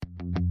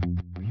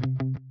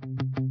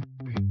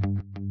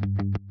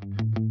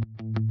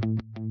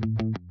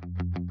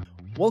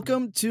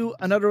Welcome to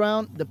another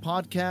round. The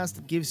podcast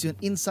that gives you an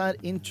insight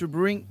into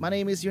brewing. My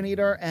name is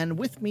Jonidar, and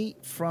with me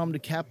from the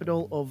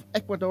capital of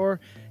Ecuador,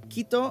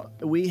 Quito,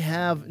 we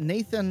have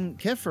Nathan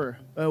Keffer.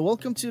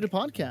 Welcome to the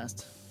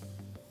podcast.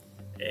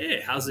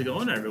 Hey, how's it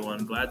going,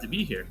 everyone? Glad to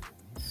be here.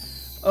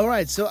 All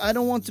right, so I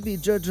don't want to be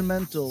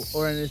judgmental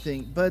or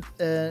anything, but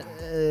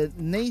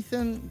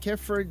Nathan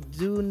Keffer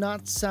do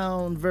not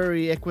sound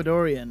very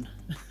Ecuadorian.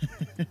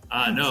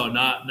 No,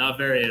 not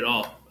very at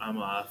all.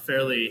 I'm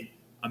fairly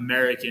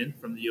American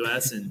from the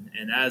U.S., and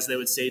as they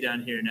would say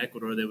down here in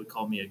Ecuador, they would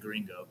call me a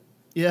gringo.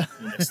 Yeah.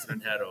 Un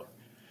extranjero.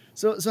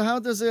 So how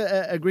does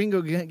a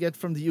gringo get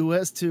from the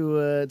U.S.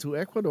 to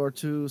Ecuador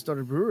to start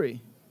a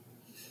brewery?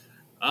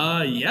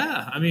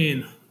 Yeah, I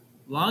mean,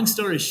 long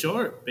story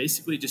short,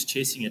 basically just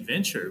chasing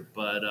adventure.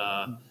 But,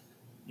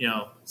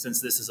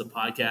 since this is a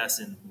podcast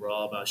and we're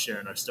all about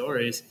sharing our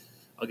stories,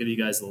 I'll give you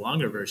guys the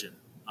longer version.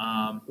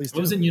 I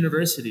was in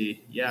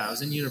university. Yeah, I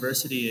was in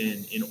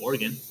university in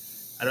Oregon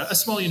at a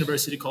small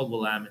university called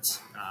Willamette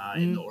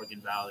in the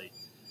Oregon Valley.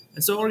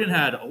 And so Oregon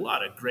had a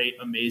lot of great,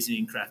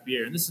 amazing craft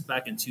beer. And this is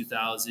back in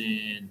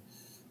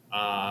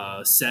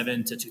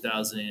 2007 to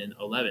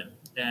 2011.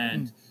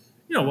 And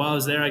while I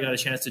was there, I got a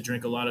chance to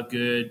drink a lot of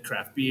good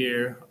craft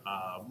beer,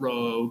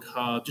 Rogue,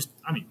 Hub,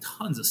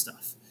 tons of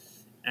stuff.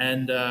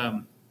 And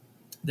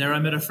there I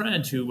met a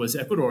friend who was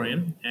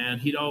Ecuadorian,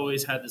 and he'd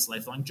always had this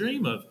lifelong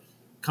dream of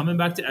coming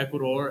back to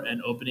Ecuador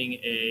and opening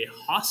a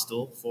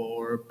hostel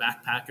for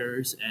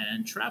backpackers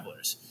and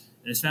travelers.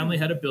 And his family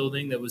had a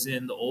building that was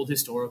in the old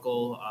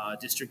historical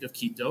district of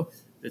Quito.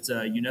 It's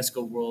a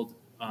UNESCO World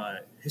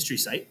History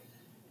Site.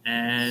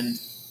 And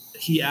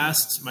he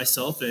asked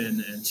myself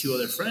and two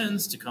other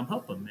friends to come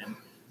help him. And,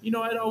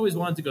 I'd always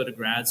wanted to go to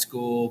grad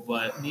school,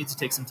 but needed to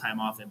take some time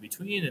off in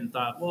between and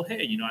thought, well,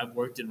 hey, I've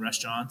worked in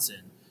restaurants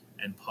and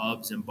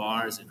pubs and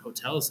bars and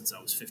hotels since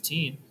I was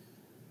 15.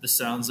 This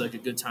sounds like a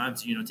good time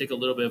to, take a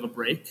little bit of a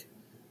break,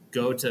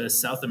 go to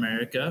South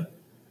America,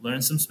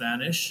 learn some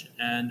Spanish,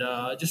 and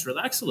just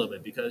relax a little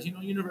bit because,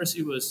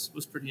 university was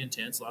pretty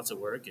intense, lots of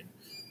work,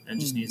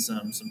 and just need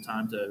some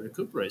time to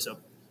recuperate. So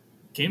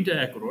came to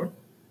Ecuador.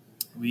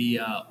 We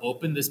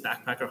opened this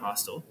backpacker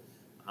hostel.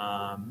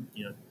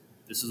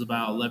 This was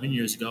about 11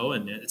 years ago,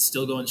 and it's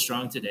still going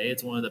strong today.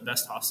 It's one of the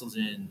best hostels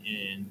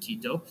in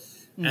Quito.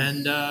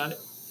 And,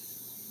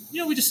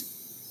 we just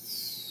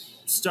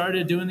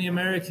started doing the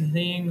American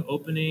thing,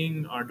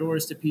 opening our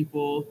doors to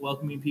people,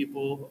 welcoming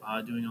people,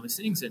 doing all these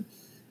things.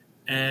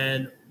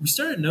 And we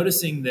started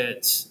noticing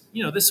that,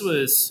 this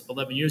was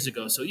 11 years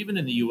ago. So even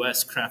in the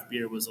U.S., craft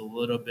beer was a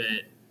little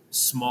bit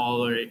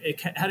smaller.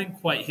 It hadn't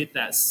quite hit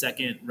that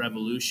second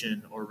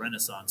revolution or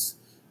renaissance.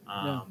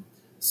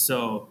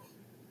 So,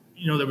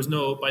 there was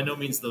by no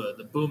means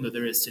the boom that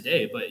there is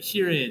today. But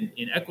here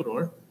in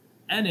Ecuador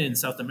and in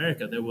South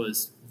America, there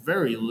was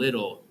very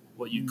little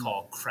what you'd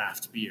call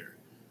craft beer.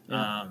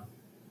 It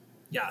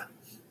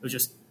was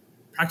just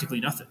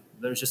practically nothing.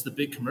 There was just the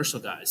big commercial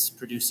guys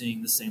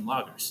producing the same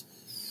lagers.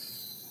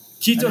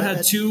 Quito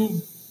had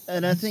two.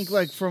 And I think,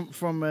 like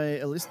from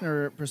a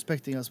listener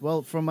perspective as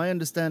well, from my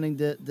understanding,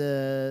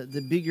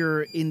 the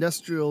bigger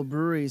industrial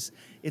breweries,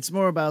 it's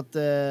more about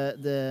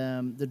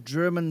the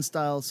German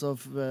styles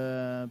of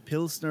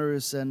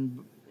pilsners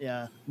and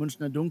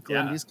Münchner Dunkel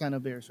and these kind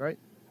of beers, right?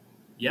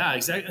 Yeah,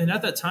 exactly. And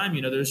at that time,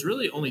 there's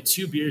really only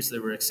two beers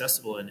that were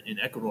accessible in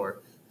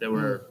Ecuador that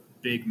were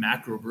big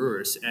macro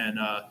brewers, and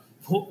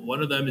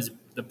one of them is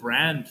the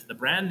brand. The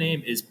brand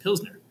name is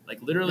Pilsner.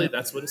 Like literally,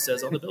 that's what it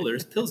says on the bill.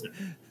 There's Pilsner,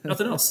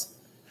 nothing else.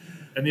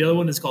 And the other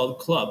one is called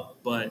Club.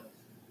 But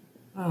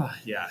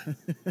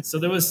so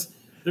there was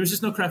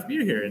just no craft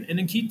beer here. And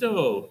in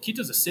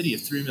Quito's a city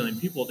of 3 million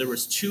people. There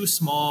was two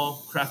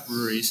small craft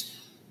breweries.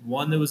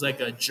 One that was like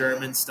a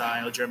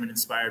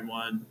German-inspired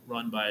one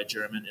run by a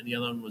German, and the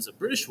other one was a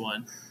British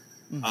one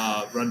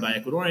run by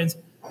Ecuadorians.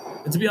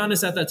 And to be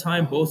honest, at that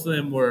time, both of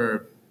them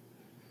were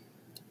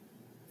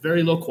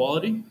very low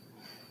quality.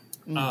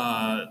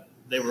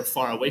 They were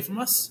far away from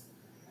us,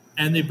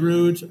 and they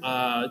brewed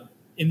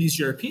in these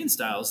European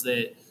styles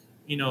that,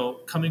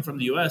 coming from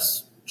the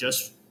U.S.,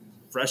 just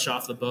fresh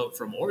off the boat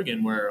from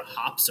Oregon, where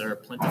hops are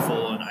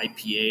plentiful and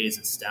IPAs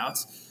and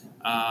stouts.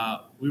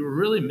 We were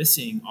really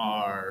missing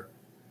our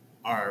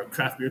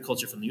craft beer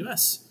culture from the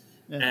U.S.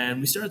 And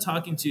we started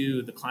talking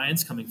to the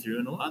clients coming through,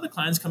 and a lot of the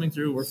clients coming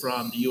through were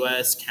from the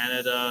U.S.,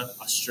 Canada,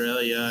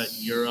 Australia,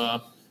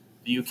 Europe,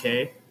 the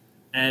U.K.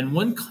 And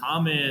one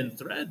common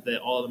thread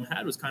that all of them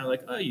had was kind of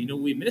like,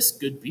 we miss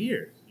good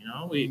beer.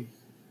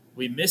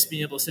 We miss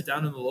being able to sit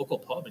down in the local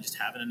pub and just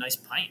having a nice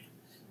pint.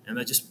 And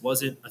that just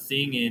wasn't a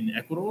thing in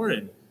Ecuador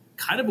and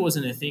kind of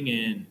wasn't a thing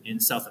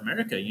in South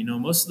America.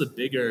 Most of the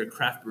bigger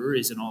craft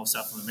breweries in all of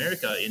South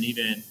America and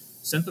even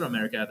Central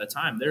America at the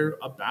time, they're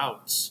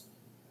about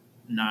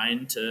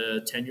 9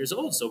 to 10 years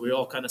old. So we're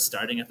all kind of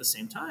starting at the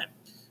same time.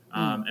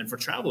 And for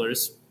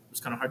travelers, it was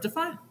kind of hard to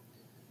find.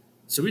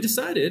 So we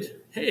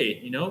decided,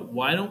 hey,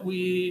 why don't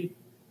we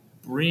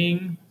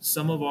bring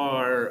some of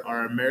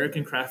our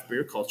American craft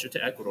beer culture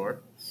to Ecuador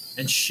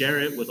and share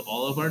it with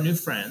all of our new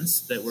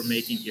friends that we're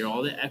making here,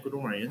 all the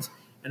Ecuadorians,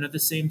 and at the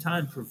same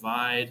time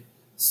provide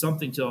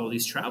something to all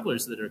these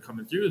travelers that are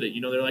coming through that,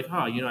 they're like,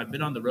 oh, I've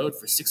been on the road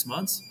for 6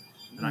 months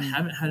and I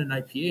haven't had an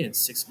IPA in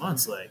 6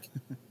 months. Like,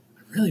 I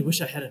really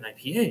wish I had an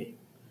IPA.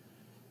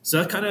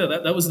 So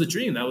that was the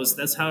dream.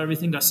 That's how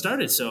everything got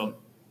started. So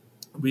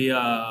we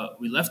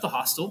left the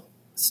hostel,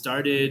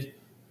 started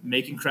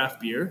making craft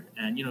beer,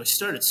 and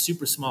started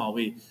super small.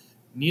 We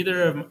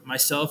Neither of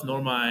myself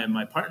nor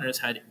my partners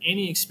had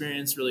any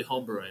experience really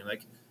homebrewing.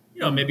 Like,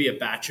 maybe a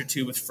batch or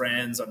two with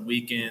friends on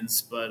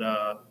weekends,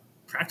 but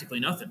practically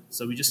nothing.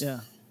 So we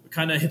Yeah.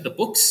 kind of hit the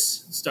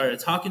books, started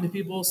talking to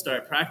people,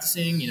 started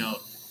practicing.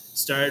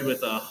 Started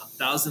with a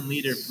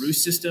 1,000-liter brew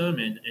system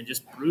and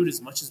just brewed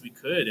as much as we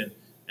could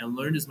and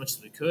learned as much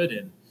as we could.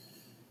 And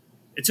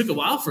it took a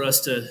while for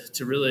us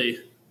to really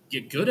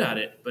get good at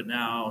it. But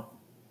now,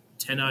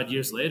 10 odd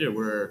years later,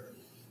 we're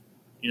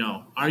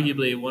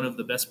arguably one of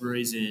the best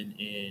breweries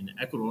in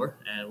Ecuador,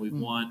 and we've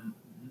won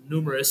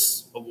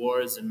numerous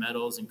awards and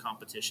medals and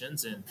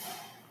competitions. And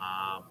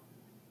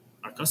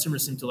our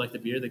customers seem to like the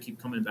beer; they keep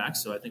coming back.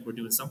 So I think we're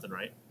doing something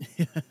right.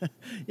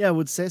 Yeah, I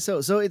would say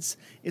so. So it's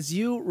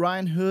you,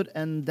 Ryan Hood,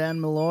 and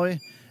Dan Malloy,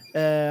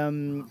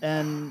 and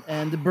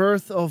the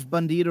birth of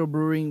Bandido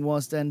Brewing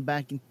was then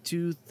back in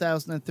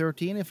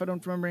 2013, if I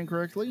don't remember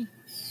incorrectly.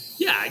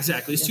 Yeah,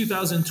 exactly. It's Yeah.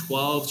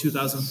 2012,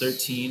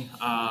 2013.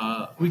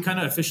 We kind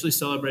of officially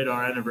celebrate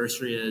our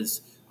anniversary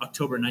as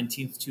October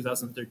 19th,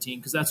 2013,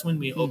 because that's when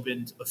we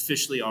opened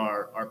officially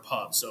our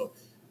pub. So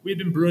we had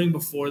been brewing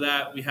before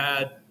that. We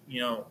had,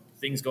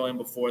 things going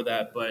before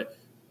that, but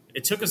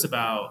it took us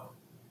about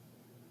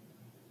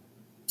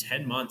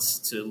 10 months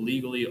to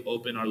legally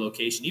open our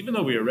location. Even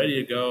though we were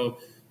ready to go,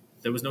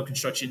 there was no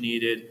construction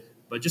needed,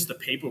 but just the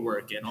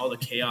paperwork and all the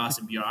chaos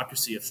and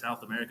bureaucracy of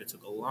South America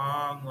took a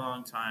long,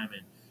 long time.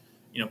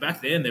 And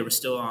back then they were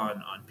still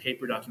on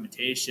paper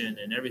documentation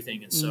and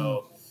everything. And Mm.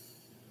 so,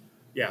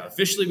 yeah,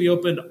 officially we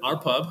opened our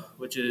pub,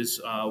 which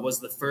was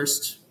the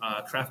first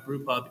craft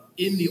brew pub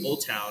in the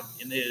Old Town,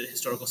 in the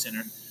historical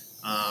center,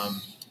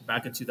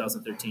 back in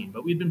 2013.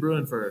 But we'd been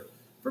brewing for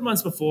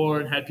months before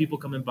and had people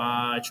coming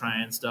by,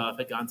 trying stuff,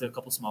 had gone to a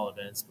couple small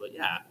events. But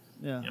yeah,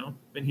 Yeah.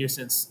 been here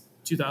since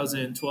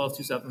 2012,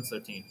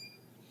 2013.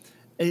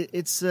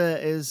 It's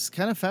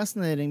kind of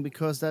fascinating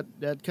because that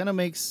kind of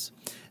makes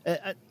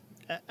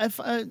I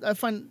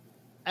find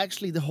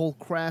actually the whole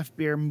craft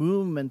beer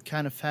movement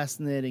kind of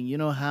fascinating. You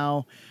know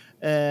how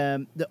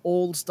the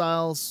old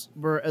styles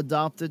were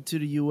adopted to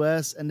the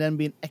U.S. and then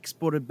being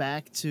exported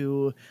back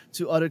to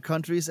other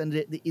countries, and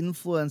the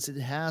influence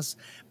it has.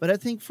 But I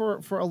think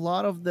for a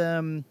lot of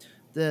them,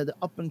 the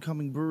up and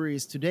coming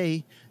breweries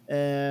today,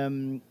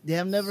 they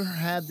have never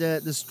had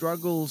the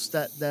struggles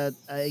that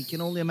I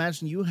can only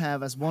imagine you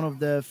have as one of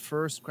the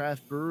first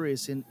craft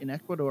breweries in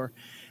Ecuador.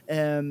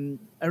 I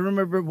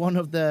remember one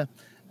of the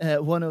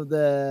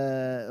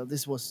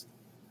this was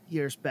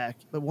years back,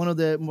 but one of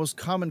the most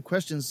common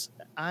questions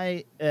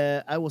I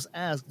was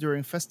asked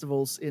during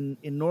festivals in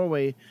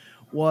Norway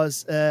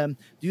was, "Do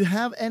you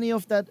have any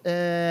of that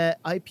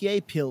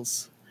IPA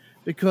pills?"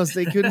 Because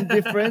they couldn't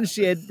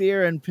differentiate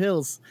beer and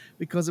pills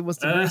because it was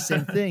the very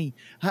same thing.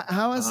 Uh-huh.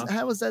 How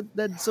has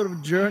that sort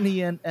of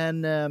journey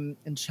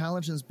and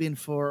challenge has been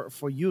for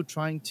you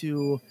trying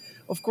to,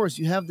 of course,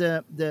 you have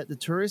the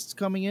tourists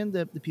coming in,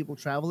 the people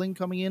traveling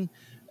coming in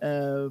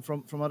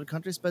from other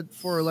countries, but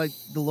for like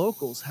the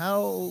locals,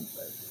 how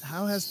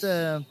has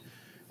the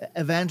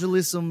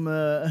evangelism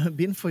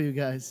been for you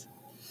guys?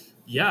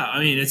 Yeah, I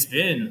mean it's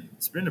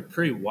been a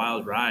pretty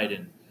wild ride,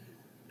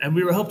 and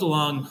we were helped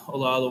along a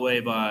lot of the way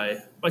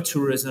by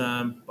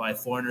tourism, by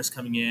foreigners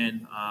coming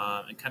in,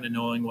 and kind of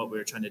knowing what we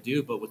were trying to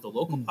do. But with the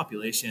local Mm,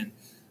 population,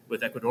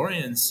 with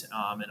Ecuadorians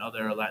and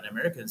other Latin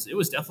Americans, it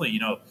was definitely,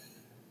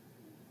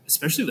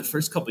 especially the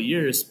first couple of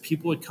years,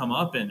 people would come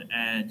up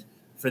and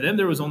for them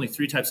there was only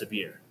three types of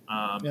beer,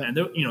 yeah. and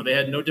they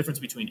had no difference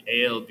between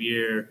ale,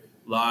 beer,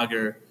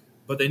 lager,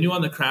 but they knew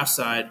on the craft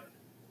side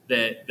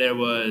that there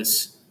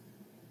was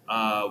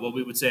what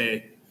we would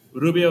say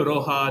rubia,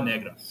 roja,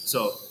 negra.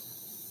 So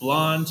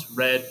blonde,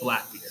 red,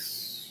 black beer.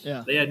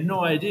 Yeah. They had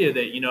no idea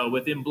that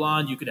within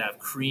blonde you could have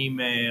cream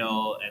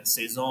ale and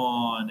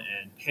saison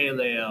and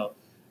pale ale,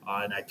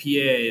 an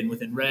IPA, and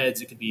within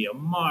reds it could be a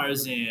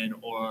Marzen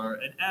or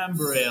an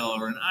amber ale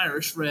or an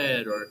Irish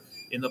red, or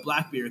in the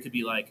black beer it could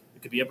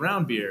be a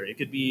brown beer, it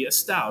could be a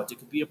stout, it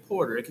could be a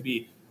porter, it could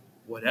be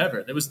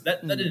whatever. There was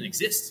that Mm, didn't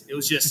exist. It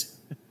was just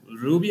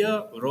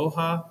rubia,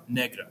 roja,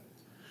 negra.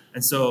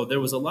 And so there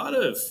was a lot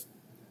of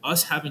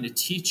us having to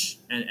teach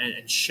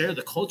and share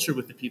the culture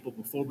with the people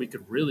before we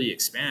could really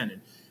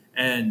expand.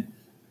 And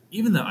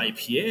even the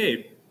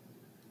IPA,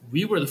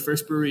 we were the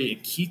first brewery in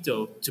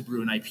Quito to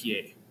brew an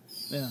IPA.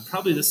 yeah.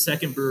 Probably the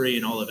second brewery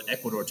in all of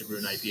Ecuador to brew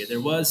an IPA. There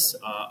was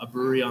a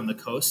brewery on the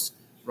coast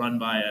run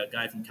by a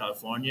guy from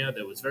California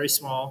that was very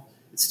small.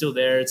 It's still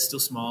there. It's still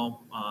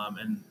small,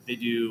 and they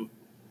do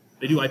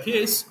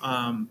IPAs.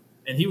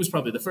 And he was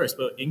probably the first.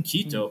 But in Mm,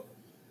 Quito,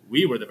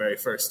 we were the very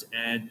first.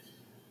 And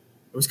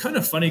it was kind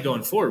of funny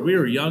going forward. We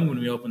were young when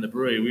we opened the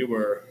brewery. We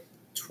were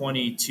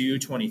 22,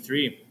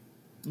 23,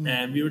 mm,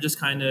 and we were just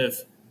kind of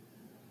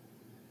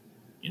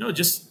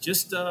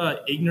just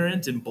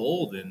ignorant and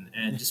bold,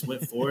 and just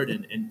went forward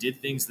and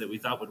did things that we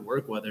thought would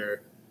work,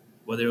 whether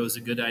it was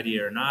a good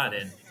idea or not.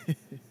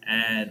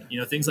 And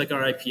things like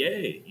our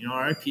IPA.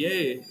 Our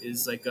IPA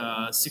is like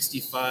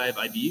 65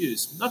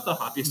 IBUs, not the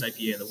hoppiest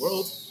IPA in the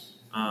world,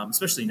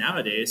 especially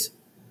nowadays.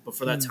 But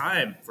for that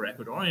time, for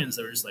Ecuadorians,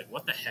 they were just like,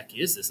 "What the heck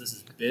is this? This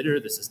is bitter.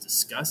 This is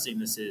disgusting.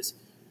 This is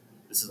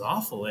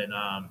awful." And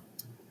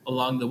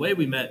along the way,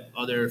 we met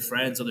other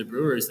friends, other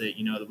brewers that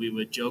we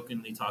would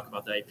jokingly talk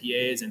about the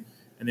IPAs, and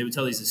they would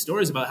tell these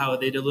stories about how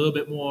they did a little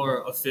bit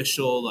more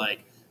official,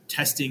 like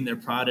testing their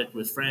product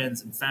with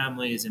friends and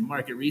families and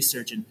market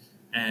research,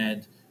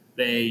 and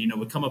they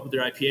would come up with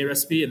their IPA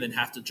recipe and then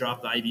have to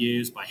drop the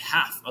IBUs by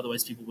half,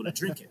 otherwise people wouldn't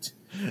drink it.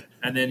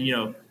 And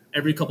then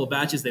every couple of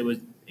batches they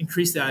would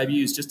increase the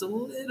IBUs just a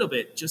little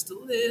bit, just a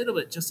little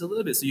bit, just a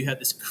little bit. So you had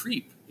this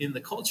creep in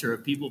the culture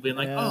of people being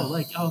like,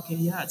 okay,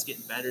 yeah, it's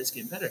getting better, it's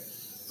getting better.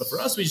 But for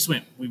us, we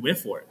went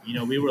for it.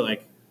 We were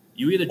like,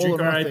 you either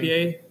drink our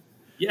IPA,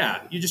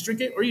 yeah, you just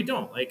drink it, or you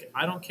don't. Like,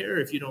 I don't care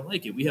if you don't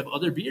like it. We have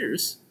other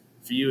beers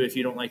for you if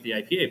you don't like the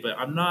IPA, but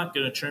I'm not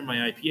going to turn my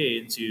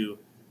IPA into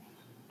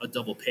a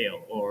double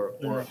pale or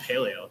a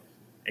pale ale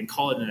and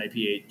call it an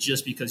IPA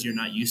just because you're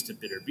not used to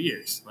bitter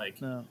beers.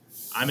 Like,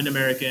 I'm an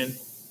American.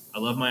 I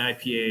love my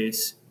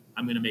IPAs.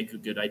 I'm going to make a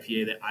good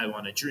IPA that I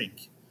want to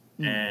drink.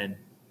 And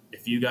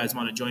if you guys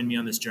want to join me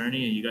on this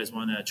journey and you guys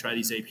want to try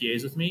these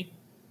IPAs with me,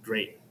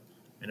 great.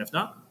 And if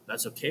not,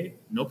 that's okay.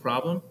 No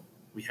problem.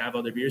 We have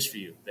other beers for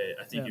you that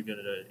I think you're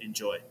going to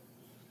enjoy.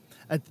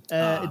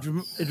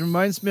 It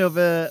reminds me of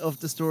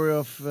the story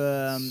of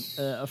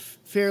a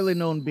fairly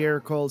known beer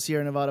called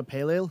Sierra Nevada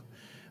Pale Ale.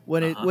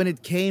 When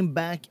it came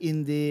back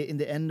in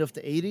the end of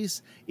the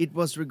 80s, it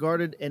was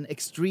regarded an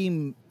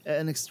extreme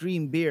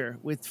beer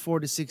with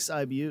 46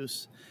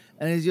 IBUs,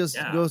 and it just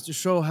goes to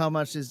show how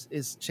much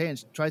is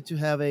changed. Try to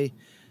have a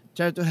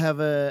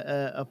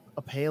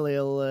pale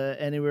ale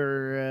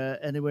anywhere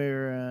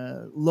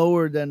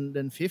lower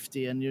than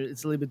 50, and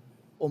it's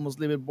almost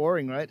a little bit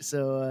boring, right?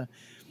 So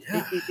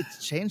it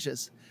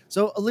changes.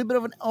 So a little bit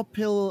of an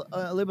uphill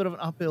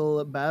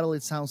battle.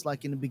 It sounds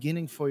like in the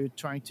beginning for you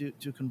trying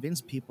to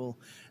convince people.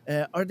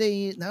 Are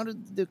they now?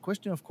 The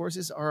question, of course,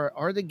 is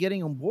are they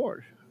getting on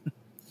board?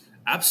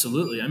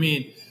 Absolutely. I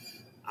mean,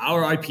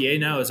 our IPA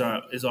now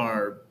is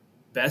our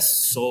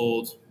best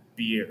sold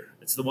beer.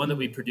 It's the one that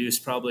we produce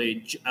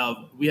probably.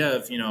 We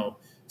have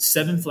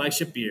 7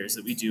 flagship beers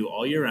that we do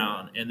all year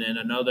round, and then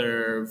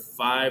another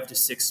 5 to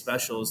 6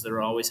 specials that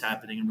are always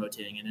happening and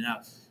rotating in and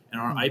out. And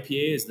our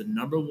IPA is the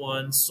number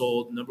one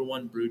sold, number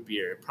one brewed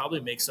beer. It probably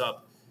makes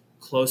up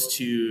close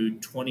to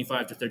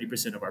 25 to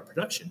 30% of our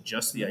production,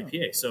 just the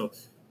IPA. So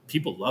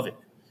people love it.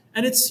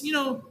 And it's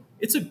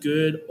a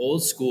good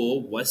old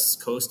school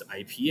West Coast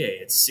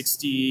IPA. It's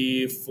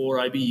 64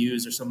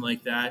 IBUs or something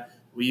like that.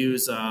 We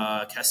use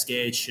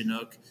Cascade,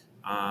 Chinook,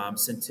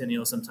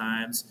 Centennial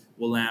sometimes,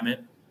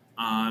 Willamette.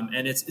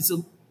 And it's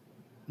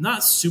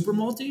not super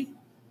malty,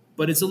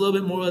 but it's a little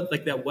bit more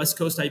like that West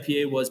Coast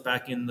IPA was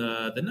back in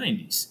the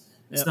 90s.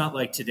 It's not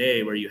like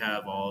today where you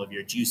have all of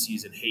your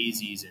juicies and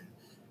hazies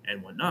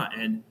and whatnot.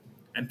 And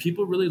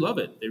people really love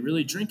it. They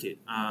really drink it,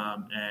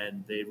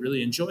 and they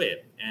really enjoy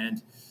it.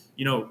 And,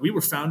 we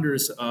were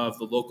founders of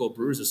the local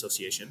Brewers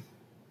Association,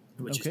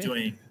 which is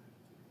doing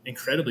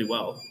incredibly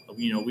well.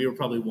 We were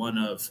probably one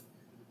of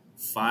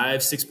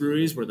 5, 6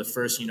 breweries. We're the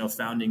first,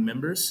 founding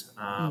members.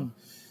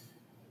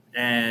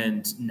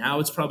 And now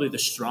it's probably the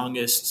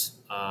strongest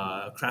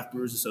craft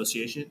brewers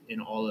association in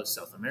all of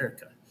South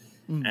America.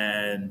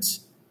 And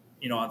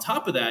on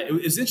top of that, it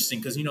was interesting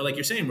because like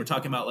you're saying, we're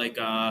talking about like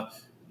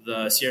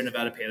the Sierra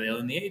Nevada Pale Ale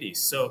in the 80s.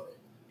 So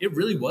it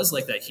really was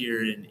like that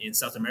here in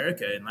South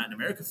America, in Latin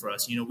America for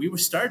us. We were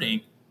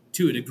starting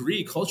to a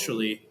degree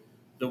culturally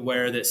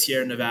where that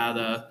Sierra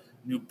Nevada,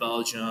 New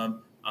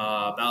Belgium,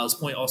 Ballast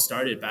Point all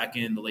started back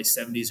in the late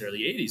 70s, early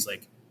 80s.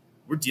 Like,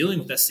 we're dealing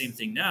with that same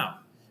thing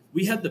now.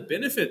 We had the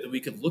benefit that we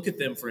could look at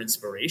them for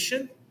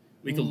inspiration.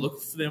 We could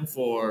look for them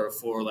for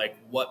like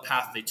what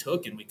path they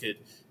took, and we could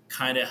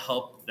kind of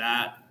help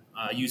that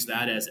use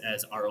that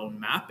as our own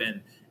map.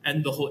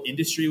 And the whole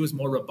industry was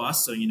more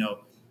robust. So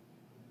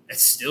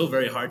it's still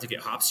very hard to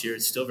get hops here.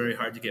 It's still very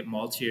hard to get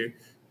malt here,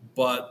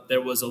 but there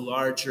was a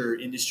larger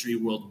industry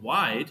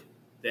worldwide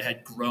that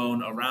had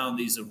grown around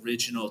these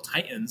original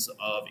titans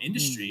of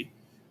industry.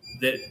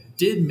 That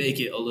did make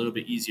it a little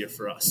bit easier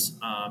for us,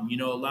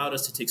 allowed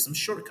us to take some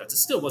shortcuts. It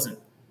still wasn't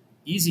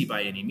easy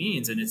by any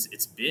means, and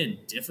it's been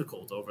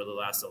difficult over the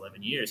last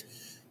 11 years.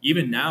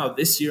 Even now,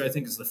 this year, I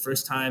think is the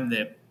first time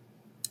that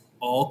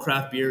all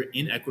craft beer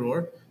in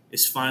Ecuador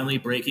is finally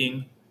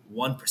breaking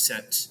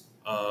 1%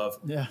 of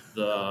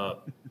the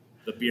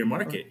beer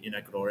market in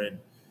Ecuador, and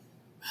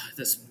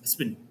it's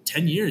been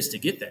 10 years to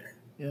get there.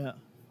 Yeah.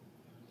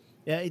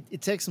 Yeah,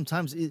 it takes some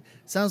time. It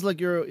sounds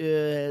like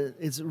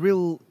it's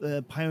real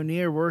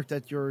pioneer work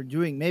that you're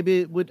doing.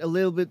 Maybe with a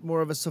little bit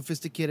more of a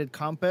sophisticated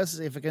compass,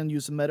 if I can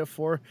use a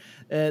metaphor,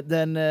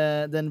 than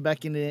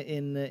back in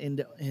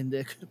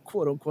the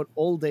quote unquote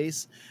old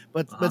days.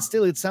 But Uh-huh.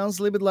 still, it sounds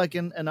a little bit like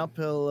an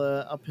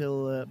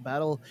uphill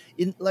battle.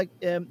 In like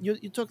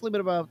you talked a little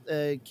bit about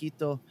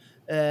Quito,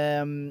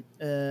 and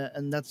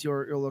that's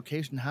your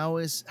location. How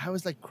is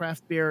like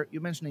craft beer?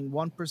 You're mentioning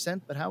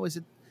 1%, but how is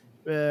it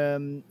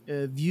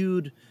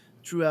viewed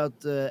throughout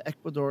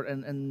Ecuador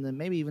and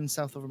maybe even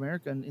South of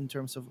America in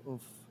terms of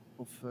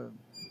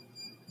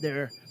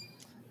their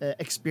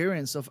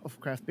experience of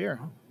craft beer.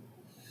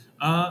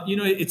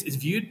 It's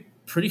viewed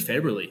pretty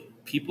favorably.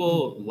 Mm,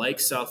 People like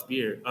South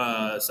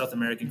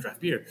American craft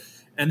beer,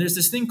 and there's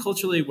this thing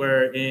culturally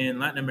where in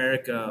Latin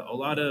America, a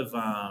lot of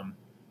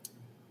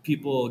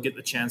people get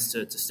the chance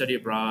to study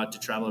abroad, to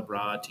travel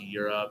abroad, to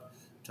Europe,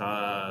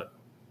 to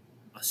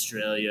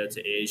Australia, to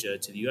Asia,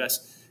 to the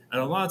US. And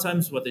a lot of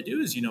times, what they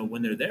do is,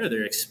 when they're there,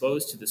 they're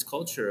exposed to this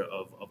culture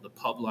of the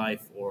pub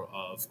life or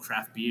of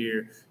craft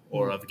beer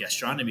or mm, of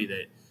gastronomy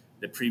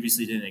that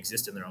previously didn't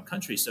exist in their own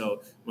country.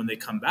 So when they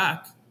come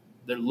back,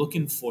 they're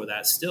looking for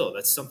that still.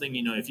 That's something,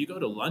 if you go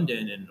to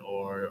London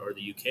or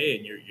the UK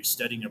and you're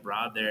studying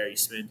abroad there, you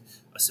spend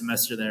a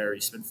semester there, or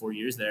you spend 4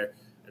 years there,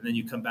 and then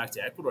you come back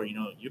to Ecuador,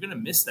 you're going to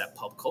miss that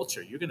pub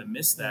culture. You're going to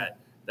miss yeah.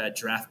 that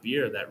draft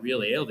beer, that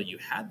real ale that you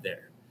had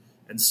there.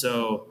 And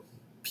so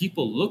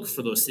people look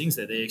for those things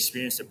that they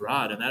experienced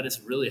abroad, and that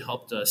has really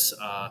helped us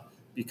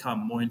become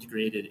more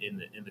integrated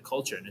in the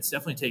culture. And it's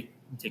definitely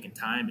taken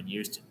time and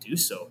years to do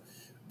so,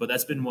 but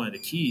that's been one of the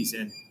keys.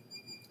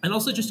 And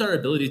also just our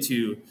ability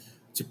to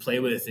play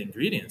with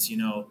ingredients.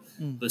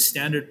 Mm, The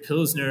standard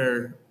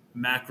Pilsner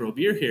macro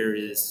beer here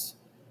is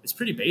it's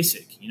pretty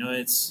basic.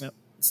 yep.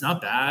 It's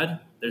not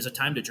bad. There's a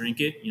time to drink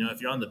it.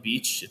 If you're on the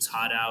beach, it's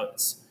hot out,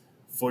 it's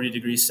 40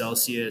 degrees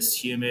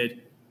Celsius,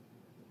 humid.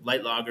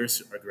 Light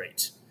lagers are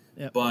great,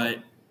 Yep.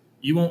 but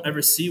you won't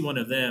ever see one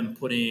of them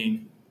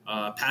putting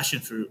passion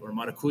fruit or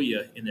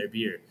maracuya in their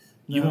beer.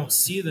 You No. won't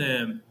see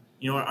them.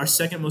 Our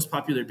second most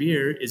popular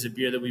beer is a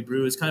beer that we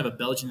brew. It's kind of a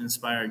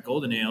Belgian-inspired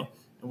golden ale,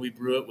 and we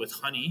brew it with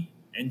honey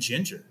and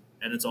ginger,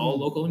 and it's all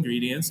Mm, local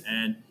ingredients,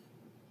 and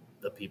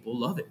the people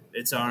love it.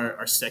 It's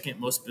our second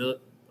most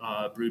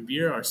brewed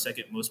beer, our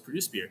second most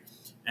produced beer,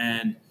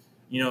 and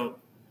you know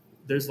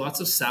there's lots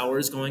of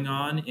sours going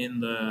on in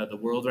the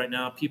world right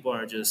now. People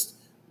are just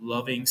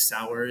loving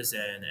sours,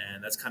 and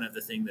that's kind of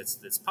the thing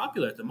that's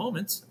popular at the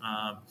moment.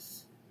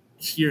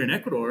 Here in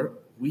Ecuador,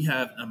 we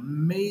have an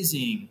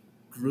amazing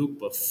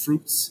group of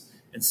fruits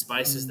and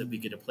spices that we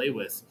mm, get to play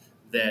with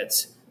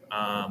that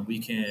we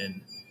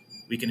can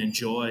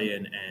enjoy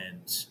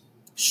and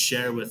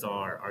share with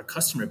our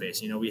customer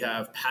base. We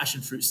have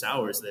passion fruit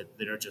sours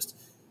that are just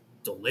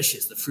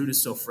delicious. The fruit is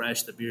so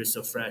fresh. The beer is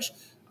so fresh.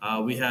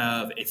 We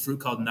have a fruit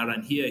called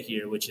naranjilla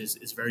here, which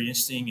is very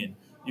interesting, and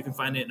you can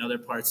find it in other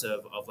parts of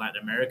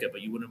Latin America,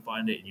 but you wouldn't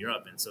find it in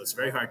Europe. And so it's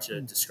very hard to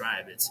mm.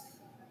 describe.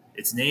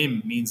 Its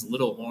name means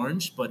little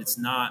orange, but it's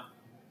not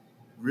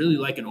really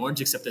like an orange,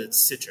 except that it's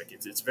citric.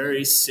 It's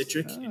very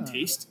citric in Ah.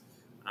 taste,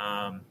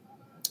 um,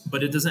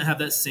 but it doesn't have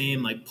that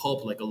same like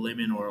pulp like a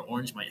lemon or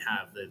orange might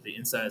have. The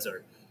insides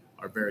are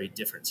very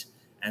different,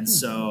 and Hmm.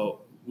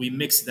 so we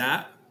mix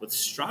that with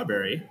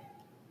strawberry,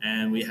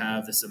 and we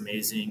have this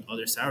amazing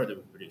other sour that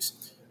we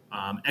produce.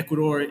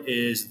 Ecuador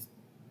is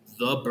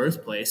the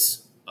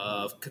birthplace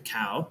of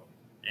cacao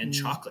and Mm,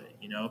 chocolate.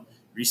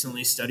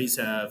 Recently studies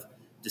have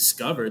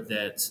discovered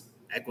that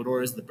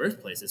Ecuador is the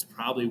birthplace. It's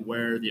probably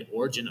where the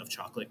origin of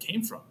chocolate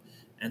came from.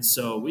 And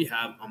so we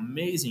have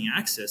amazing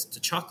access to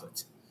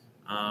chocolate.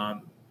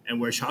 And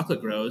where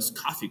chocolate grows,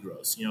 coffee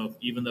grows.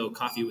 Even though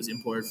coffee was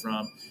imported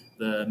from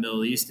the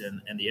Middle East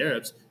and the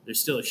Arabs, there's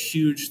still a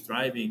huge,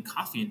 thriving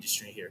coffee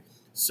industry here.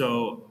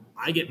 So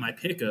I get my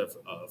pick of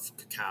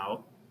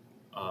cacao,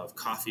 of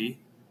coffee,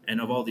 and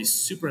of all these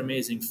super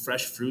amazing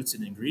fresh fruits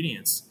and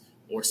ingredients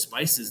or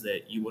spices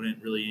that you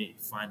wouldn't really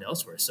find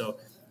elsewhere. So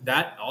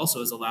that also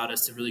has allowed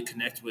us to really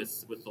connect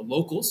with the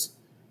locals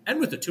and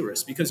with the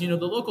tourists, because the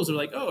locals are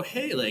like, oh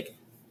hey, like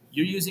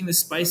you're using this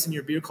spice in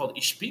your beer called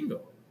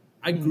ishpingo.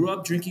 I mm. grew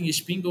up drinking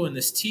ishpingo in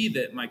this tea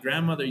that my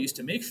grandmother used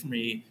to make for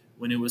me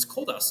when it was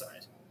cold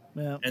outside.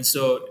 Yeah. And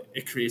so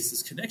it creates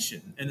this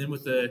connection. And then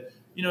with the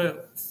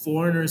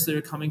foreigners that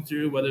are coming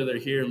through, whether they're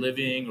here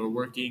living or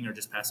working or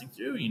just passing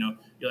through,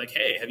 you're like,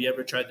 hey, have you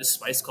ever tried this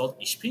spice called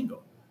ishpingo?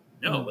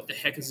 No, Mm, what the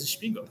heck is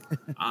ishpingo?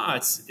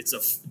 It's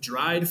a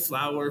dried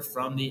flower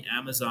from the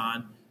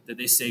Amazon that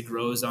they say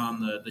grows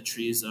on the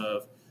trees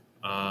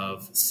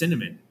of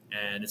cinnamon,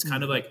 and it's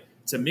kind mm, of like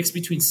it's a mix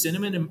between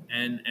cinnamon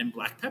and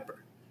black pepper.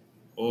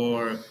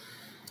 Or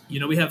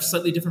we have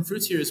slightly different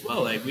fruits here as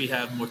well. Like we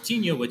have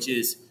mortinho, which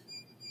is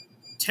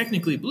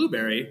technically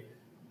blueberry,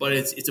 but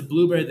it's a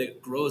blueberry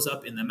that grows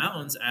up in the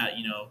mountains at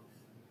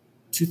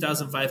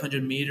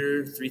 2,500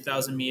 meters,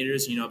 3,000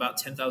 meters, about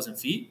 10,000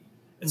 feet,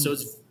 and so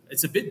mm.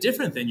 it's a bit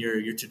different than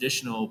your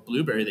traditional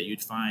blueberry that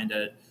you'd find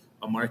at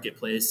a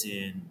marketplace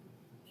in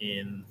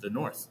the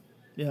north.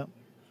 Yeah.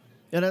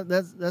 Yeah,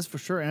 that's for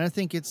sure. And I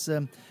think it's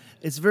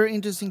very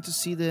interesting to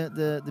see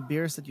the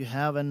beers that you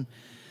have, and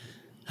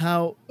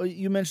how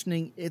you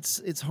mentioning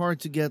it's hard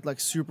to get like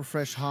super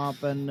fresh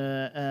hop,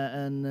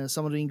 and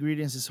some of the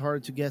ingredients is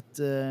hard to get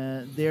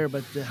there,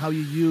 but how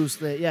you use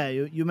the, yeah,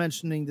 you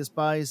mentioning the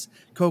spice,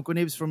 cocoa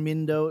nibs from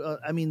Mindo.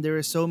 I mean, there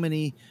are so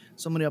many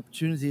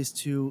opportunities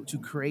to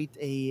create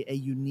a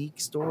unique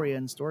story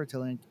and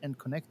storytelling and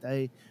connect.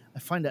 I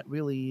find that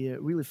really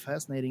really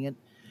fascinating. And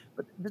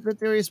but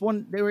there is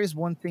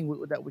one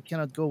thing that we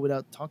cannot go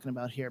without talking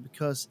about here,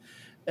 because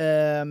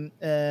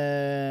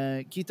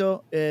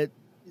Quito, is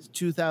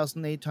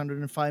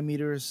 2,805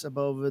 meters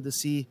above the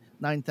sea,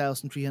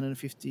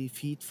 9,350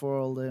 feet for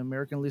all the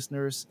American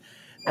listeners.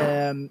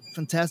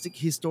 Fantastic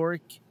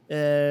historic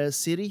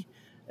city.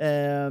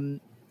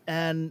 Um,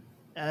 and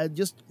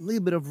just a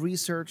little bit of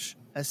research.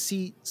 I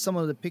see some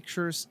of the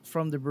pictures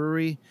from the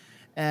brewery,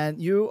 and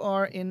you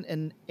are in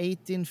an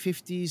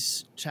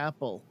 1850s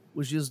chapel,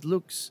 which just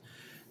looks,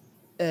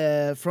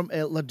 from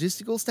a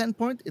logistical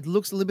standpoint, it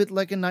looks a little bit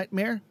like a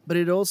nightmare, but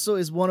it also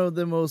is one of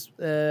the most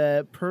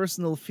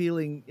personal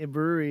feeling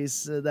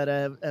breweries that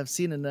I've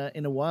seen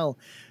in a while.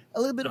 A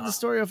little bit of the Uh,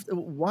 story of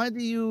why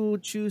do you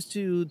choose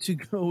to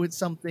go with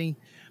something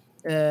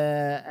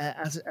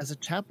as a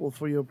chapel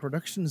for your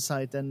production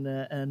site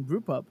and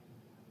brew pub?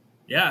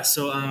 yeah,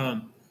 so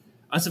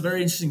that's a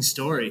very interesting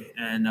story,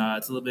 and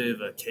it's a little bit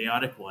of a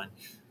chaotic one,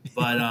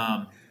 but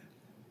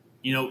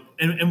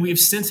and we've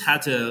since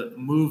had to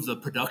move the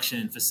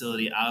production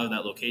facility out of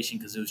that location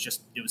because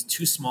it was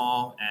too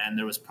small, and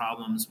there was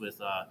problems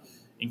with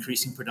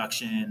increasing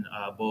production,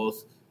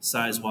 both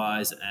size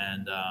wise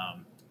and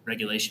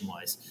regulation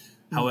wise.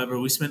 Mm. However,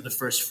 we spent the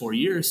first 4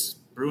 years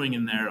brewing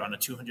in there on a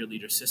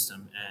 200-liter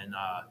system, and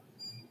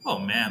oh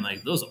man,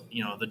 like those,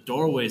 the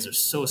doorways are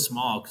so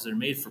small because they're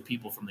made for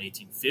people from the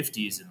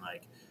 1850s, and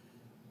like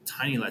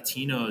tiny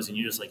Latinos, and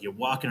you're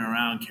walking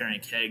around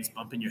carrying kegs,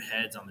 bumping your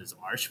heads on these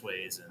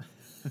archways, and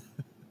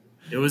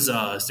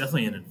it's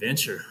definitely an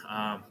adventure.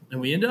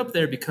 And we ended up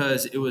there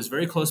because it was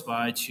very close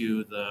by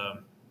to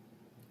the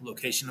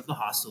location of the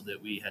hostel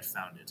that we had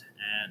founded,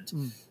 and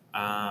Mm.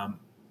 um,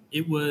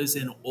 it was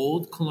an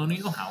old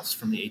colonial house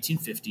from the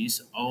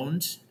 1850s,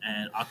 owned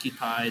and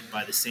occupied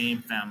by the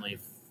same family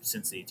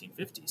since the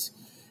 1850s.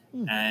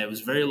 Mm. It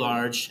was very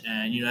large,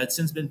 and it had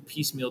since been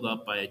piecemealed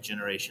up by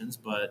generations.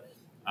 But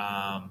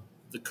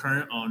the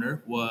current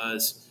owner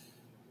was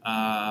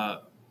uh,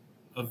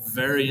 a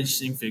very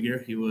interesting figure.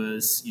 He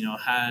was,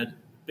 had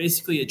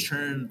basically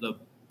turned the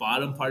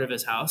bottom part of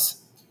his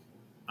house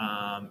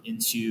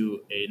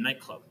into a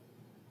nightclub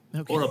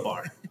Okay. or a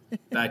bar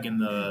back in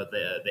the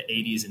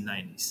 80s and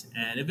 90s.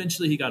 And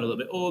eventually he got a little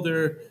bit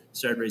older,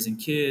 started raising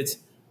kids,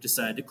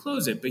 decided to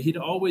close it. But he'd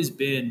always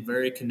been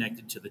very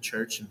connected to the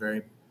church and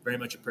very, very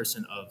much a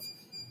person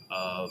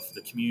of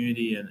the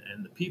community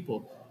and the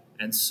people.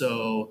 And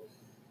so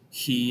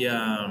he,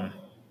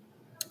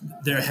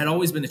 there had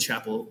always been a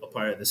chapel a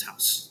part of this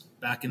house.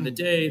 Back in the Mm.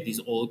 day, these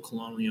old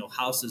colonial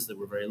houses that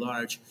were very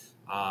large,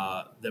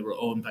 that were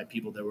owned by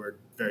people that were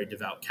very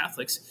devout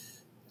Catholics,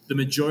 the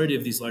majority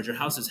of these larger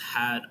houses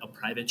had a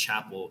private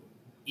chapel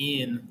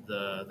in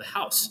the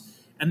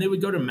house. And they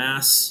would go to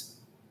mass.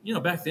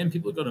 Back then,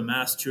 people would go to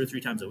mass 2 or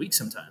 3 times a week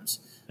sometimes.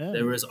 Yeah.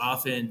 There was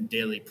often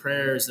daily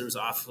prayers. There was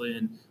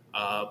often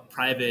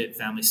private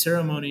family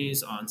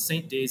ceremonies on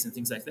saint days and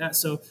things like that.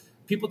 So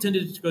people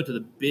tended to go to the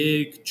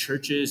big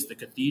churches, the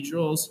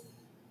cathedrals,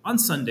 on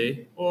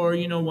Sunday or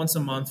once a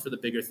month for the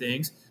bigger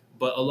things.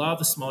 But a lot of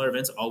the smaller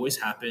events always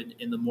happened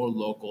in the more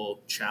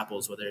local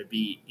chapels, whether it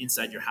be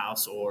inside your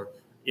house or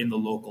in the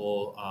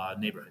local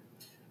neighborhood.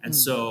 And Mm.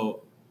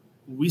 so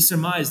we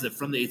surmised that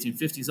from the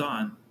 1850s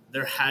on,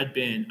 there had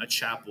been a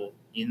chapel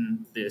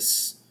in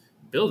this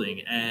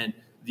building, and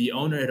the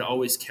owner had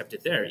always kept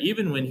it there.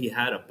 Even when he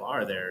had a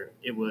bar there,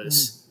 it Mm.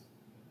 was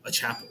a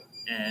chapel.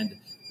 And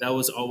that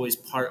was always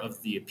part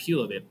of the appeal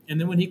of it. And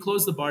then when he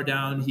closed the bar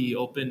down, he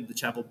opened the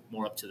chapel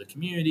more up to the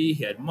community.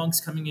 He had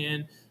monks coming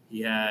in,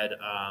 he had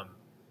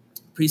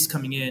priests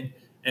coming in.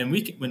 And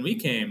when we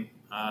came,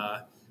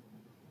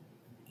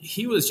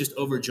 he was just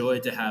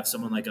overjoyed to have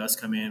someone like us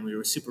come in. We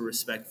were super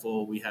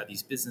respectful. We had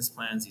these business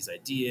plans, these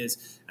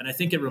ideas, and I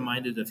think it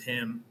reminded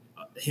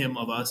him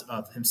of us,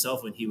 of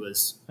himself when he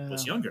was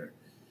younger.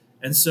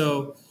 And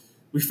so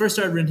we first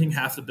started renting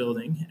half the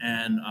building,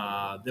 and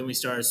then we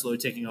started slowly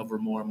taking over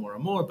more and more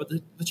and more. But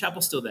the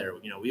chapel's still there.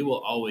 We will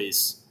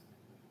always,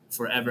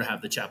 forever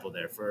have the chapel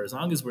there. For as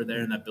long as we're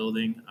there in that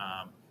building,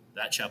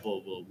 that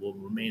chapel will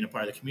remain a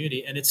part of the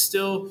community. And it's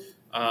still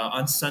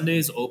on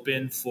Sundays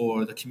open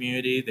for the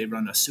community. They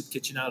run a soup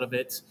kitchen out of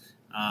it.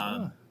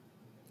 Ah.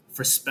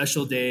 For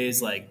special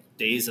days like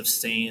Days of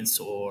Saints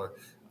or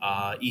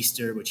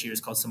Easter, which here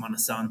is called Semana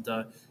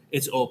Santa,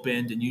 it's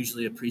opened, and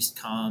usually a priest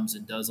comes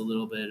and does a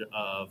little bit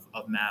of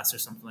mass or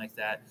something like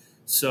that.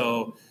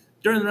 So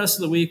during the rest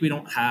of the week, we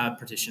don't have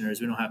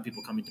petitioners, we don't have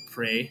people coming to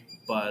pray,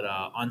 but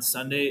on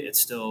Sunday, it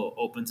still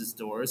opens its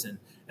doors, and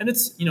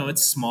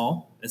it's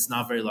small, it's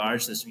not very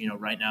large. There's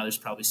right now there's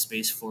probably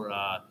space for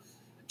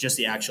just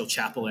the actual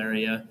chapel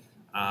area.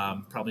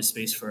 probably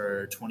space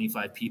for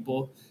 25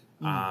 people,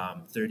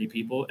 Mm. 30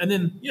 people. And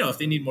then, if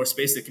they need more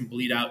space, they can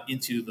bleed out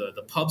into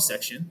the pub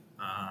section.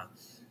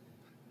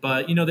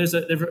 But, there's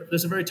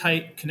a very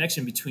tight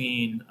connection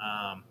between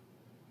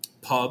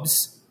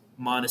pubs,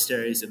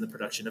 monasteries, and the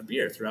production of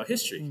beer throughout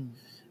history. Mm.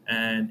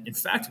 And in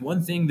fact,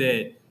 one thing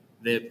that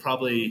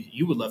probably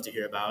you would love to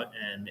hear about,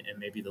 and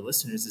maybe the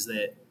listeners, is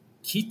that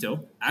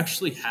Quito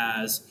actually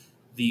has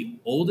the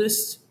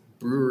oldest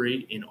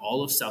brewery in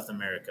all of South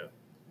America Okay,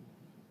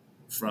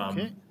 from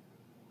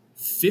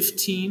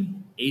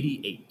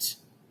 1588.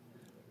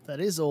 that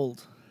is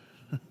old.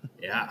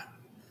 Yeah.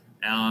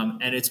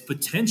 And it's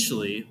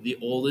potentially the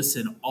oldest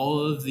in all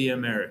of the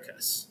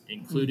Americas, Mm.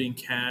 including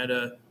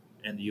Canada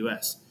and the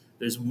US.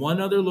 There's one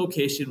other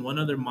location, one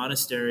other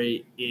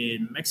monastery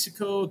in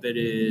Mexico that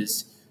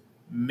is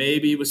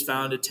maybe was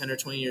founded 10 or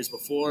 20 years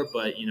before,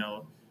 but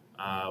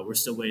we're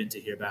still waiting to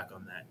hear back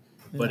on that.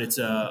 But Yeah. it's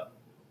a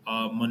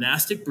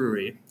monastic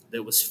brewery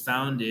that was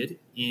founded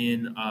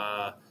in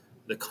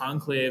the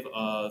conclave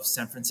of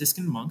San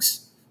Franciscan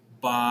monks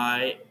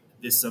by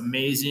this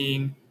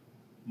amazing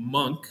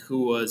monk who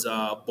was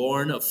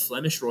born of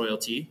Flemish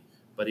royalty,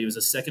 but he was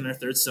a second or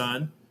third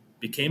son,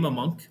 became a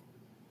monk.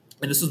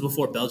 And this was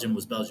before Belgium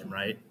was Belgium,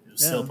 right? It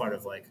was still Yeah. part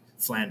of like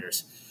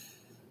Flanders.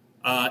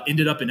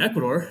 Ended up in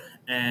Ecuador,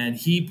 and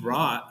he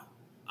brought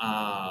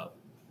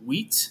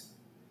wheat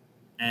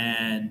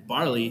and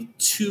barley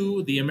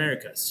to the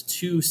Americas,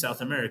 to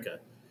South America.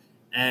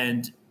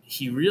 And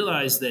he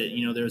realized that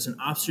there was an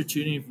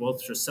opportunity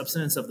both for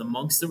subsistence of the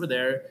monks that were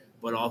there,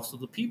 but also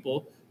the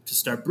people to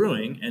start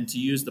brewing and to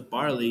use the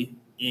barley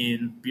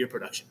in beer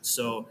production.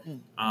 So,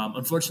 Mm.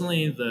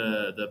 unfortunately,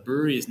 the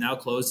brewery is now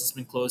closed. It's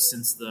been closed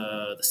since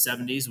the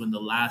 70s when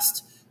the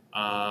last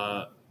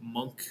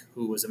monk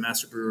who was a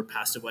master brewer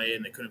passed away,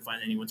 and they couldn't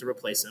find anyone to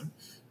replace him.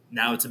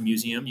 Now it's a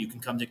museum. You can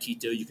come to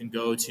Quito. You can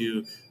go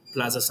to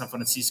Plaza San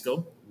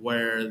Francisco,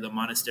 where the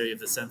monastery of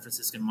the San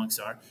Franciscan monks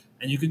are,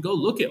 and you can go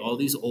look at all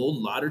these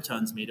old ladder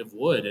tons made of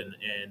wood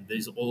and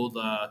these old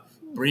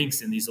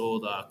brinks and these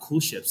old cool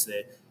ships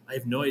that I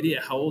have no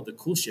idea how old the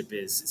cool ship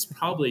is. It's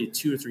probably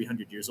 200 or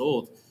 300 years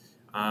old.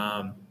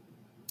 Um,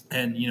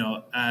 and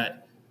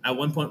at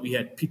one point we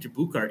had Peter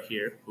Buchart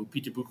here, who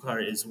Peter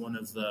Buchart is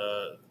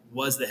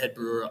was the head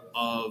brewer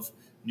of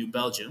New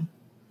Belgium.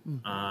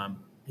 Mm.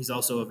 He's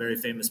also a very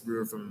famous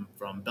brewer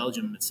from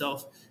Belgium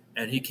itself.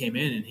 And he came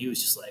in and he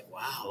was just like,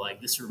 wow, like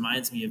this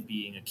reminds me of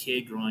being a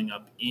kid growing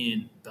up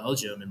in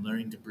Belgium and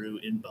learning to brew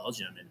in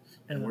Belgium and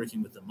Yeah.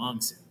 working with the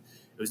monks. And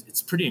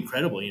it's pretty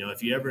incredible.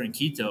 If you're ever in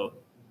Quito,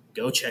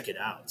 go check it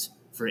out.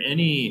 For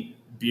any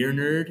beer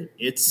nerd,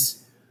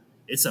 it's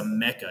a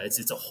mecca.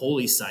 It's a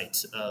holy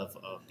site of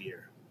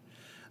beer.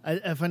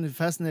 I find it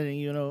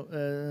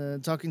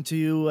fascinating, talking to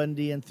you and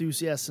the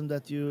enthusiasm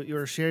that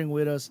you're sharing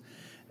with us.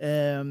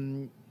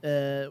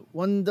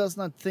 One does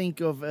not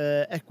think of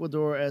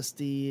Ecuador as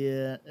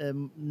the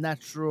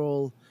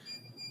natural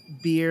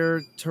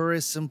beer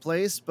tourism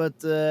place, but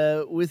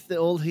with the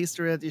old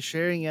history that you're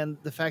sharing and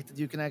the fact that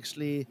you can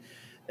actually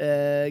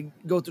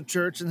go to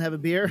church and have a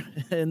beer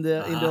in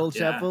the old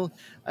Yeah. chapel,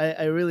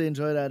 I really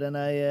enjoy that, and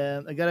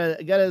I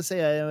gotta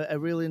say I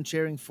really am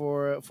cheering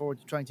for what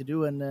you're trying to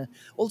do, and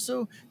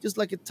also just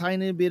like a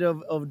tiny bit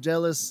of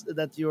jealous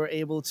that you're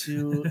able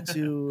to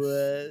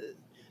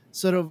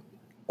sort of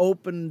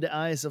open the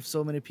eyes of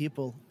so many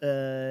people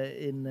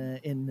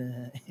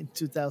in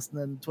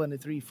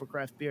 2023 for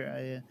craft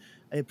beer.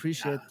 I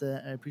appreciate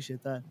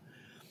that.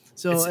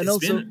 So, It's and it's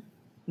also,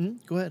 been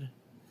go ahead.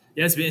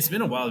 Yeah, it's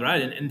been a wild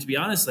ride, and to be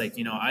honest, like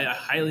I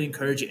highly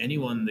encourage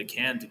anyone that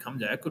can to come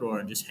to Ecuador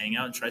and just hang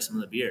out and try some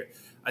of the beer.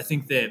 I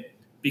think that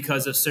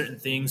because of certain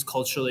things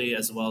culturally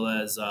as well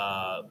as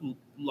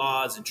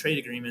laws and trade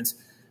agreements,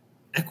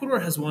 Ecuador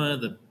has one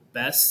of the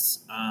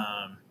best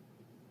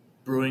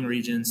brewing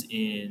regions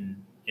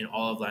in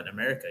all of Latin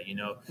America.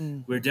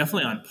 Mm. We're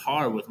definitely on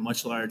par with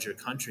much larger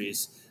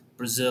countries,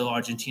 Brazil,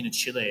 Argentina,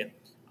 Chile,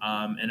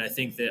 and I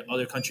think that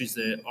other countries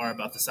that are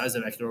about the size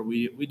of Ecuador,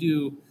 we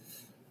do.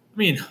 I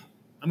mean,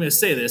 I'm going to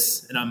say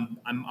this, and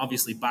I'm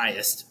obviously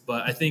biased,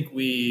 but I think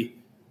we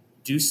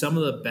do some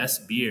of the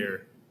best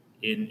beer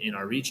in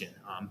our region,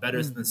 better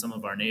Mm. than some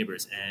of our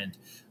neighbors. And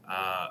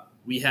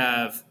we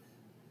have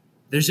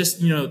there's just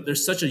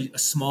there's such a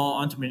small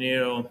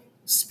entrepreneurial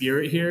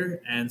spirit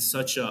here, and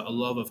such a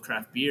love of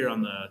craft beer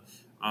on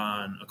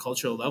a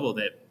cultural level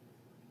that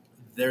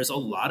there's a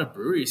lot of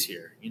breweries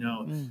here.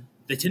 Mm.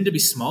 They tend to be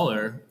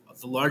smaller.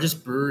 The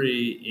largest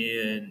brewery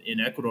in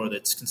Ecuador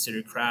that's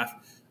considered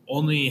craft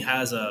only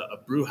has a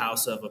brew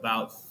house of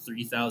about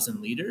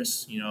 3,000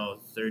 liters,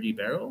 30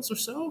 barrels or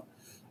so.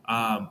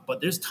 But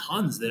there's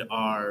tons that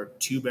are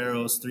 2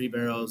 barrels, 3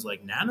 barrels,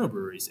 like nano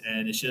breweries.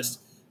 And it's Yeah. just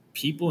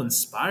people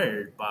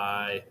inspired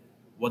by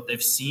what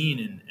they've seen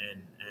and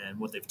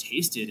what they've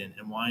tasted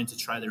and wanting to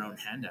try their own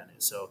hand at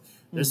it. So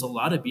there's Mm. a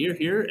lot of beer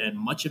here, and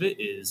much of it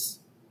is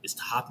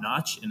top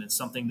notch, and it's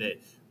something that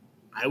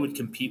I would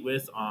compete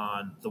with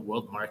on the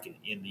world market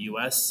in the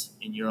U.S.,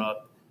 in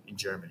Europe, in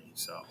Germany.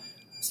 So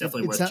it's It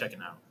definitely it, worth sou-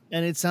 checking out.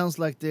 And it sounds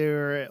like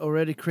they're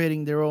already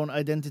creating their own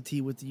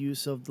identity with the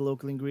use of the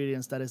local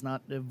ingredients that is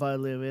not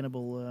widely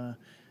available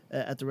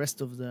at the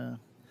rest of the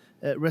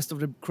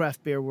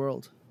craft beer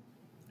world.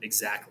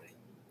 Exactly.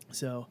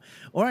 So,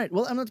 all right.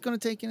 Well, I'm not going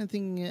to take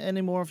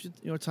any more of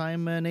your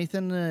time,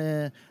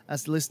 Nathan.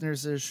 As the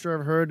listeners sure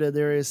have heard,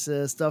 there is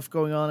stuff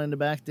going on in the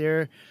back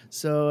there.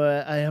 So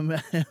I am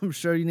I'm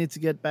sure you need to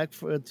get back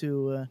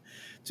to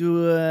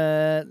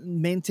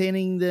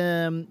maintaining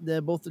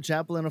the both the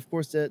chapel and of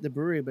course the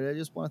brewery. But I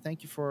just want to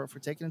thank you for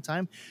taking the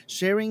time,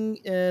 sharing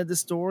the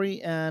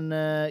story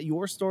and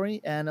your story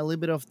and a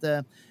little bit of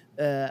the.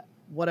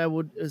 What I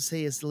would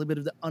say is a little bit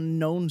of the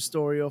unknown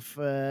story of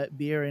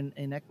beer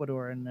in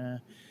Ecuador, and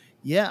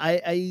yeah,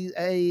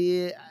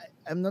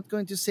 I'm not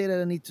going to say that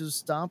I need to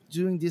stop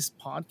doing this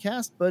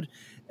podcast, but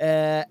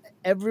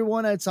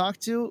everyone I talk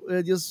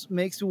to just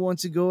makes me want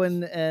to go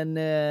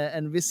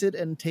and visit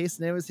and taste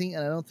and everything.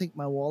 And I don't think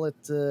my wallet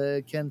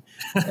can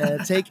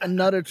take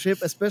another trip,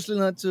 especially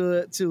not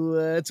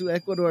to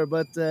Ecuador.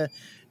 But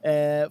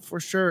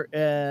for sure,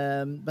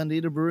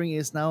 Bandido Brewing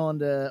is now on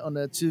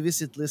the to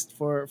visit list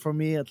for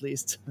me at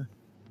least.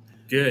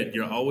 Good.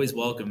 You're always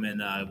welcome,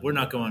 and we're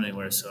not going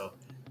anywhere. So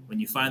when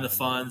you find the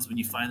funds, when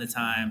you find the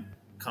time,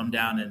 come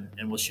down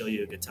and we'll show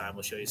you a good time.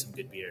 We'll show you some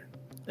good beer.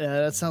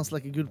 Yeah, that sounds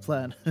like a good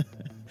plan.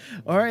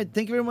 All right.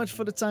 Thank you very much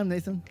for the time,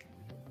 Nathan.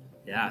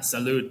 Yeah,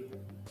 salud.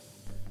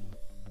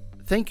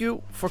 Thank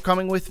you for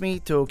coming with me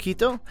to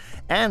Quito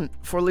and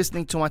for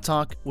listening to my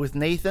talk with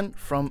Nathan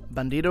from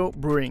Bandido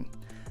Brewing.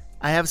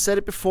 I have said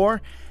it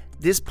before,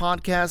 this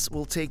podcast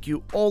will take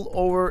you all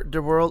over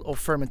the world of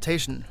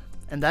fermentation.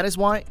 And that is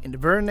why in the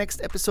very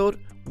next episode,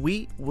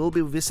 we will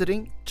be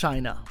visiting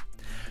China.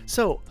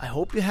 So I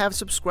hope you have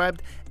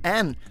subscribed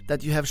and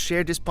that you have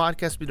shared this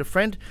podcast with a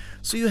friend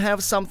so you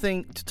have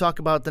something to talk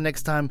about the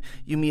next time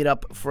you meet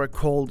up for a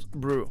cold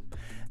brew.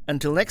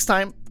 Until next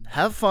time,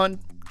 have fun,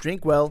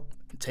 drink well,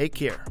 and take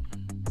care.